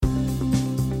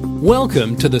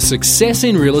Welcome to the Success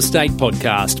in Real Estate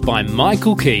podcast by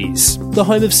Michael Keys, the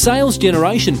home of sales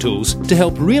generation tools to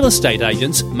help real estate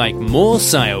agents make more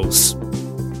sales.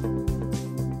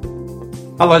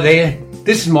 Hello there,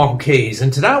 this is Michael Keys,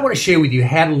 and today I want to share with you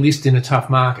how to list in a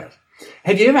tough market.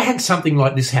 Have you ever had something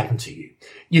like this happen to you?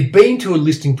 You've been to a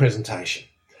listing presentation.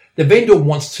 The vendor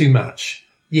wants too much.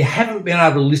 You haven't been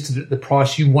able to list it at the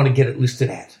price you want to get it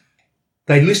listed at.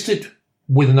 They list it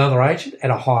with another agent at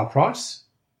a higher price,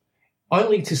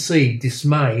 only to see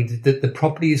dismayed that the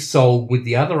property is sold with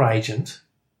the other agent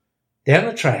down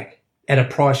the track at a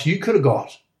price you could have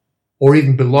got, or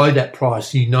even below that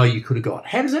price you know you could have got.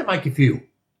 How does that make you feel?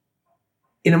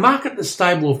 In a market that's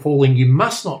stable or falling, you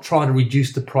must not try to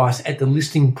reduce the price at the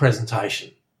listing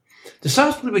presentation. The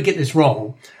salespeople who get this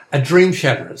wrong are dream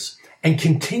shatterers and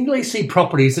continually see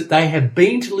properties that they have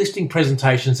been to listing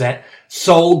presentations at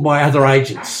sold by other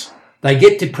agents. They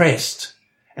get depressed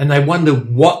and they wonder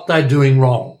what they're doing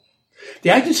wrong. The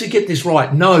agents who get this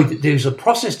right know that there's a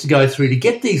process to go through to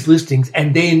get these listings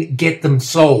and then get them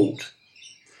sold.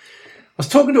 I was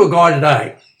talking to a guy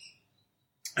today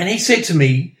and he said to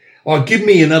me, "Oh, give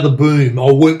me another boom.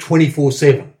 I'll work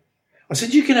 24/7. I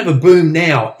said, "You can have a boom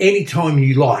now anytime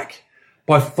you like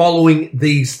by following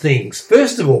these things.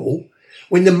 First of all,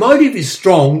 when the motive is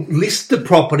strong, list the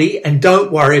property and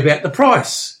don't worry about the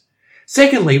price.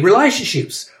 Secondly,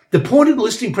 relationships. The point of the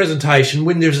listing presentation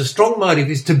when there's a strong motive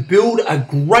is to build a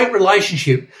great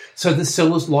relationship so the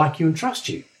sellers like you and trust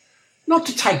you. Not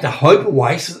to take the hope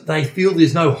away so that they feel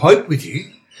there's no hope with you.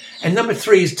 And number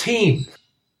three is team.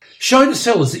 Show the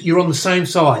sellers that you're on the same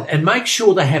side and make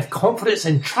sure they have confidence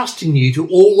and trust in you to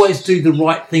always do the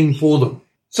right thing for them."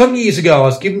 Some years ago, I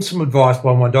was given some advice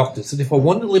by my doctors that if I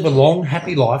wanted to live a long,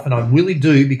 happy life, and I really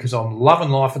do because I'm loving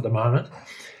life at the moment,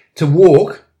 to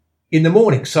walk in the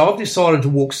morning. So I've decided to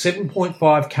walk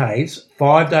 7.5 Ks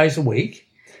 5 days a week,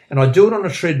 and I do it on a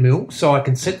treadmill so I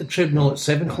can set the treadmill at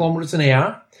 7 kilometres an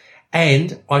hour,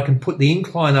 and I can put the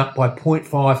incline up by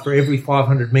 0.5 for every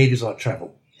 500 metres I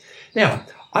travel. Now,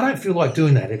 I don't feel like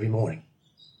doing that every morning,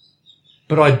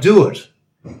 but I do it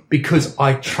because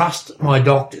I trust my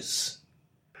doctors.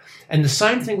 And the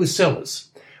same thing with sellers.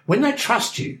 When they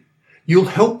trust you, you'll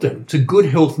help them to good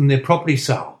health in their property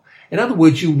sale. In other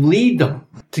words, you'll lead them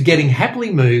to getting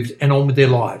happily moved and on with their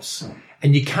lives.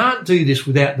 And you can't do this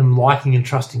without them liking and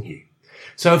trusting you.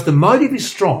 So if the motive is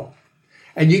strong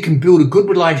and you can build a good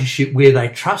relationship where they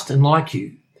trust and like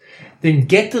you, then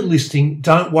get the listing.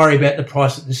 Don't worry about the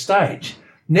price at this stage.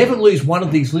 Never lose one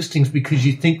of these listings because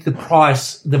you think the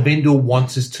price the vendor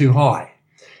wants is too high.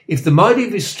 If the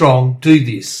motive is strong, do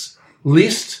this.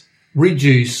 List,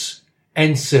 reduce,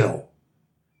 and sell.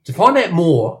 To find out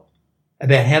more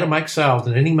about how to make sales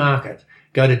in any market,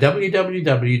 go to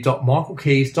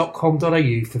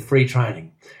www.michaelkeys.com.au for free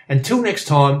training. Until next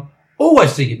time,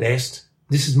 always do your best.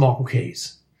 This is Michael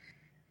Keys.